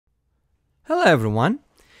Hello everyone.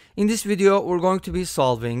 In this video we're going to be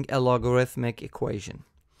solving a logarithmic equation.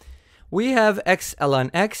 We have x ln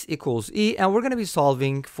x equals e and we're going to be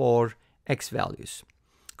solving for x values.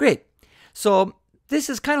 Great. So this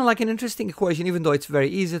is kind of like an interesting equation even though it's very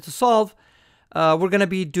easy to solve. We're going to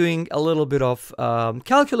be doing a little bit of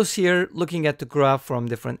calculus here, looking at the graph from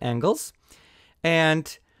different angles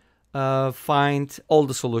and find all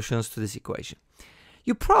the solutions to this equation.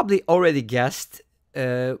 You probably already guessed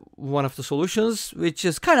one of the solutions, which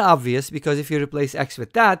is kind of obvious because if you replace x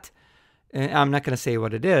with that, I'm not going to say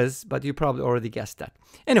what it is, but you probably already guessed that.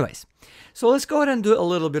 Anyways, so let's go ahead and do a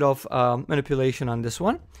little bit of manipulation on this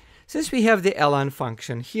one. Since we have the ln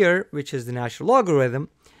function here, which is the natural logarithm,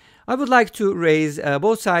 I would like to raise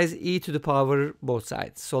both sides e to the power both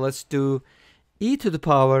sides. So let's do e to the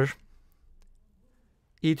power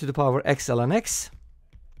x ln x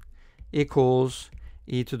equals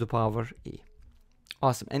e to the power e.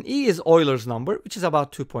 Awesome. And e is Euler's number, which is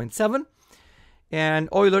about 2.7. And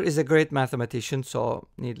Euler is a great mathematician, so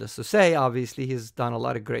needless to say, obviously he's done a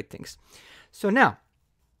lot of great things. So now,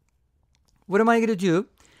 what am I going to do?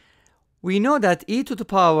 We know that e to the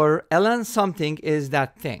power ln something is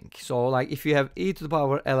that thing. So like if you have e to the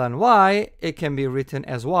power ln y, it can be written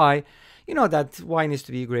as y. You know that y needs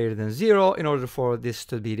to be greater than 0 in order for this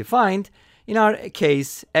to be defined. In our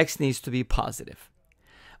case, x needs to be positive.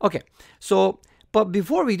 Okay, so but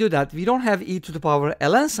before we do that, we don't have e to the power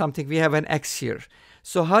ln something, we have an x here.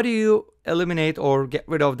 So how do you eliminate or get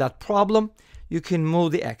rid of that problem? You can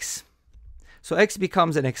move the x. So x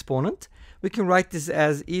becomes an exponent. We can write this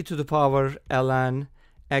as e to the power ln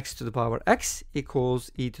x to the power x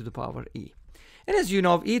equals e to the power e. And as you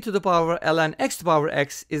know, e to the power ln x to the power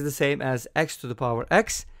x is the same as x to the power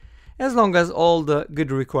x. As long as all the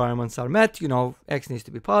good requirements are met, you know, x needs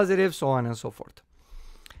to be positive, so on and so forth.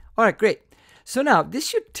 All right, great. So now this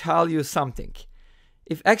should tell you something.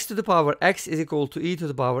 If x to the power x is equal to e to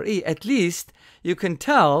the power e, at least you can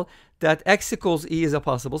tell that x equals e is a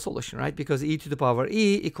possible solution, right? Because e to the power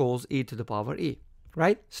e equals e to the power e,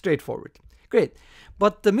 right? Straightforward. Great.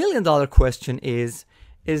 But the million-dollar question is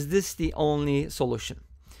this the only solution?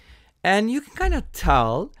 And you can kind of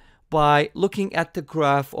tell by looking at the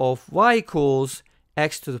graph of y equals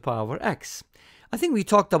x to the power x. I think we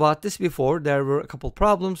talked about this before. There were a couple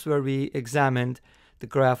problems where we examined the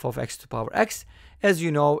graph of x to the power x. As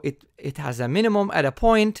you know, it has a minimum at a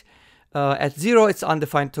point. At 0, it's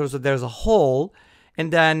undefined, so there's a hole.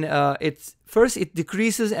 And then first it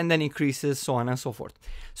decreases and then increases, so on and so forth.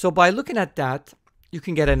 So by looking at that, you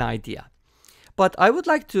can get an idea. But I would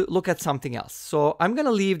like to look at something else. So I'm going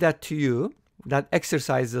to leave that to you. That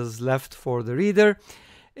exercise is left for the reader.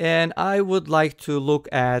 And I would like to look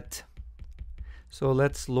at... So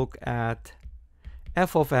let's look at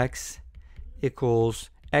f of x equals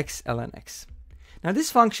x ln x. Now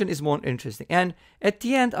this function is more interesting. And at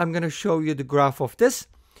the end, I'm going to show you the graph of this.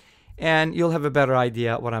 And you'll have a better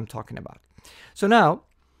idea what I'm talking about. So now,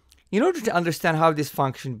 in order to understand how this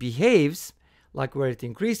function behaves, like where it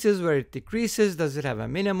increases, where it decreases, does it have a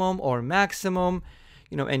minimum or maximum,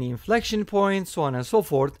 you know, any inflection points, so on and so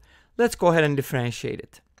forth, let's go ahead and differentiate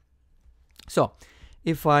it. So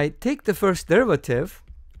if I take the first derivative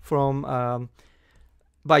from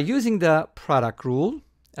by using the product rule,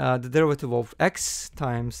 the derivative of x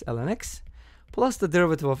times ln x plus the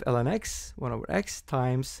derivative of ln x, 1 over x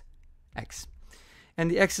times x. And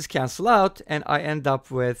the x's cancel out, and I end up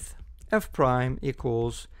with f prime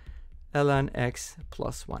equals ln x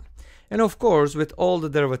plus 1. And of course, with all the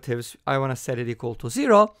derivatives, I want to set it equal to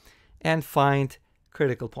 0 and find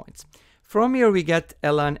critical points. From here, we get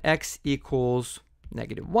ln x equals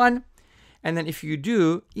 -1. And then if you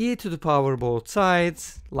do e to the power both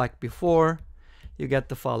sides, like before, you get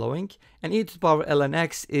the following. And e to the power ln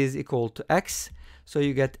x is equal to x. So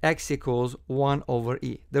you get x equals 1 over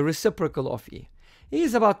e, the reciprocal of e. E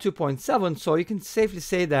is about 2.7, so you can safely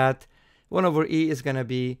say that 1 over e is going to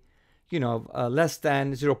be, you know, less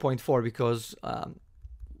than 0.4 because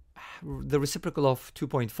the reciprocal of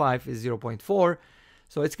 2.5 is 0.4.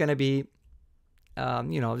 So it's going to be,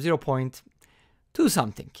 you know, 0.2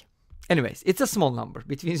 something. Anyways, it's a small number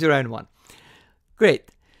between 0 and 1.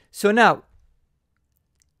 Great. So now,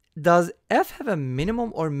 does f have a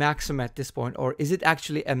minimum or maximum at this point, or is it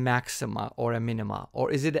actually a maxima or a minima,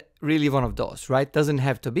 or is it really one of those, right? Doesn't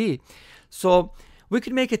have to be. So we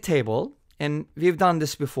could make a table, and we've done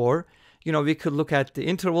this before. You know, we could look at the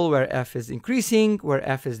interval where f is increasing, where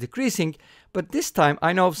f is decreasing. But this time,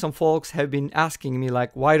 I know some folks have been asking me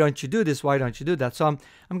like, why don't you do this? Why don't you do that? So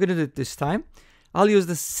I'm going to do it this time. I'll use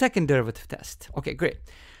the second derivative test. Okay, great.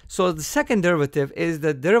 So the second derivative is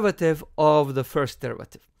the derivative of the first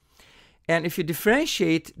derivative. And if you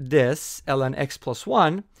differentiate this ln x plus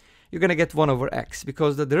 1, you're going to get 1 over x,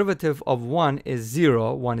 because the derivative of 1 is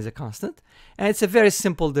 0. 1 is a constant. And it's a very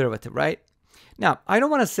simple derivative, right? Now, I don't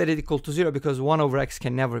want to set it equal to 0 because 1 over x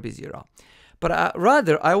can never be 0. But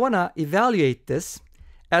rather, I want to evaluate this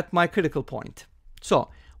at my critical point. So,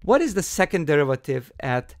 what is the second derivative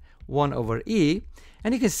at 1 over e?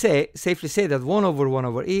 And you can safely say that 1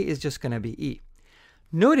 over e is just going to be e.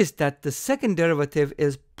 Notice that the second derivative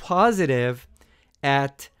is positive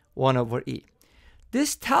at 1 over e.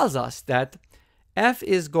 This tells us that f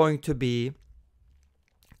is going to be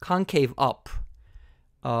concave up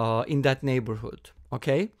in that neighborhood,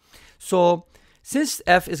 okay? So since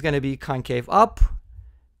f is going to be concave up,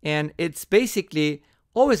 and it's basically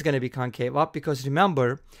always going to be concave up, because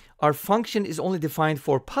remember, our function is only defined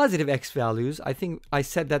for positive x values. I think I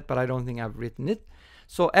said that, but I don't think I've written it.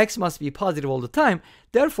 So x must be positive all the time.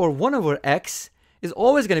 Therefore, 1 over x is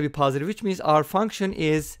always going to be positive, which means our function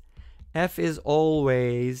is f is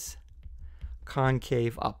always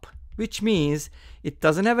concave up, which means it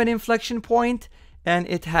doesn't have an inflection point and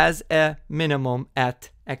it has a minimum at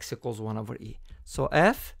x equals 1 over e. So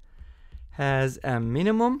f has a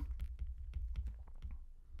minimum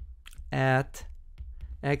at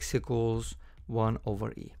x equals 1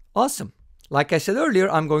 over e. Awesome. Like I said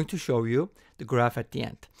earlier, I'm going to show you the graph at the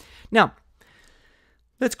end. Now,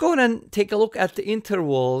 let's go ahead and take a look at the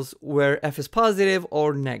intervals where f is positive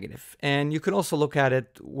or negative. And you can also look at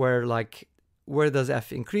it where does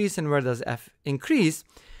f increase and where does f increase.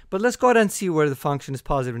 But let's go ahead and see where the function is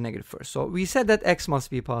positive and negative first. So we said that x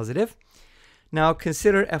must be positive. Now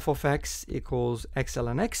consider f of x equals x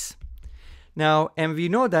ln x. Now, and we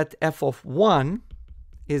know that f of 1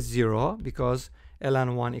 is 0 because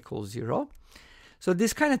ln 1 equals 0. So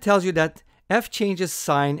this kind of tells you that f changes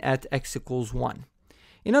sign at x equals 1.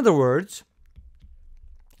 In other words,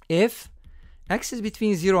 if x is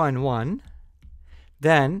between 0 and 1,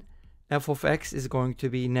 then f of x is going to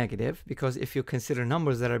be negative, because if you consider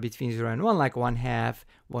numbers that are between 0 and 1, like 1/2,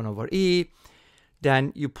 1 over e,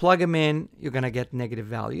 then you plug them in, you're going to get negative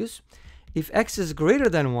values. If x is greater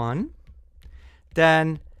than 1,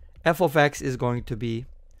 then f of x is going to be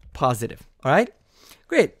positive. All right?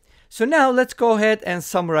 Great. So now let's go ahead and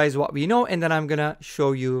summarize what we know, and then I'm going to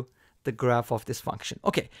show you the graph of this function.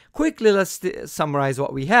 Okay, quickly let's summarize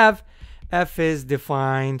what we have. F is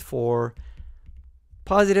defined for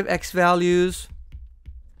positive x values.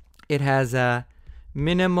 It has a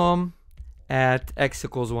minimum at x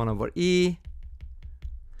equals 1 over e.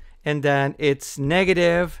 And then it's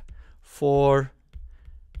negative for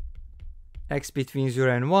x between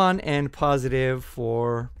 0 and 1 and positive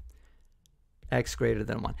for x greater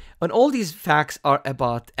than 1. And all these facts are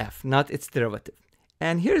about f, not its derivative.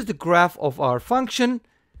 And here's the graph of our function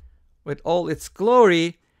with all its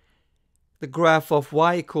glory, the graph of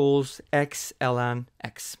y equals x ln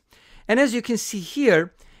x. And as you can see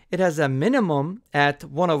here, it has a minimum at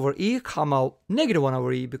 1 over e, comma negative 1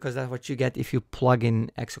 over e, because that's what you get if you plug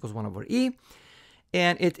in x equals 1 over e.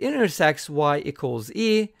 And it intersects y equals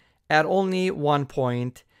e at only one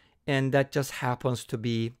point, and that just happens to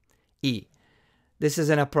be e. This is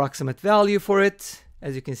an approximate value for it.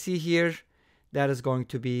 As you can see here, that is going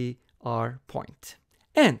to be our point.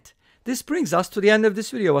 And this brings us to the end of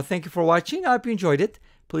this video. Well, thank you for watching. I hope you enjoyed it.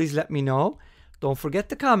 Please let me know. Don't forget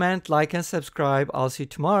to comment, like, and subscribe. I'll see you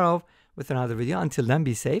tomorrow with another video. Until then,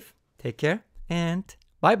 be safe, take care, and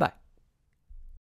bye-bye.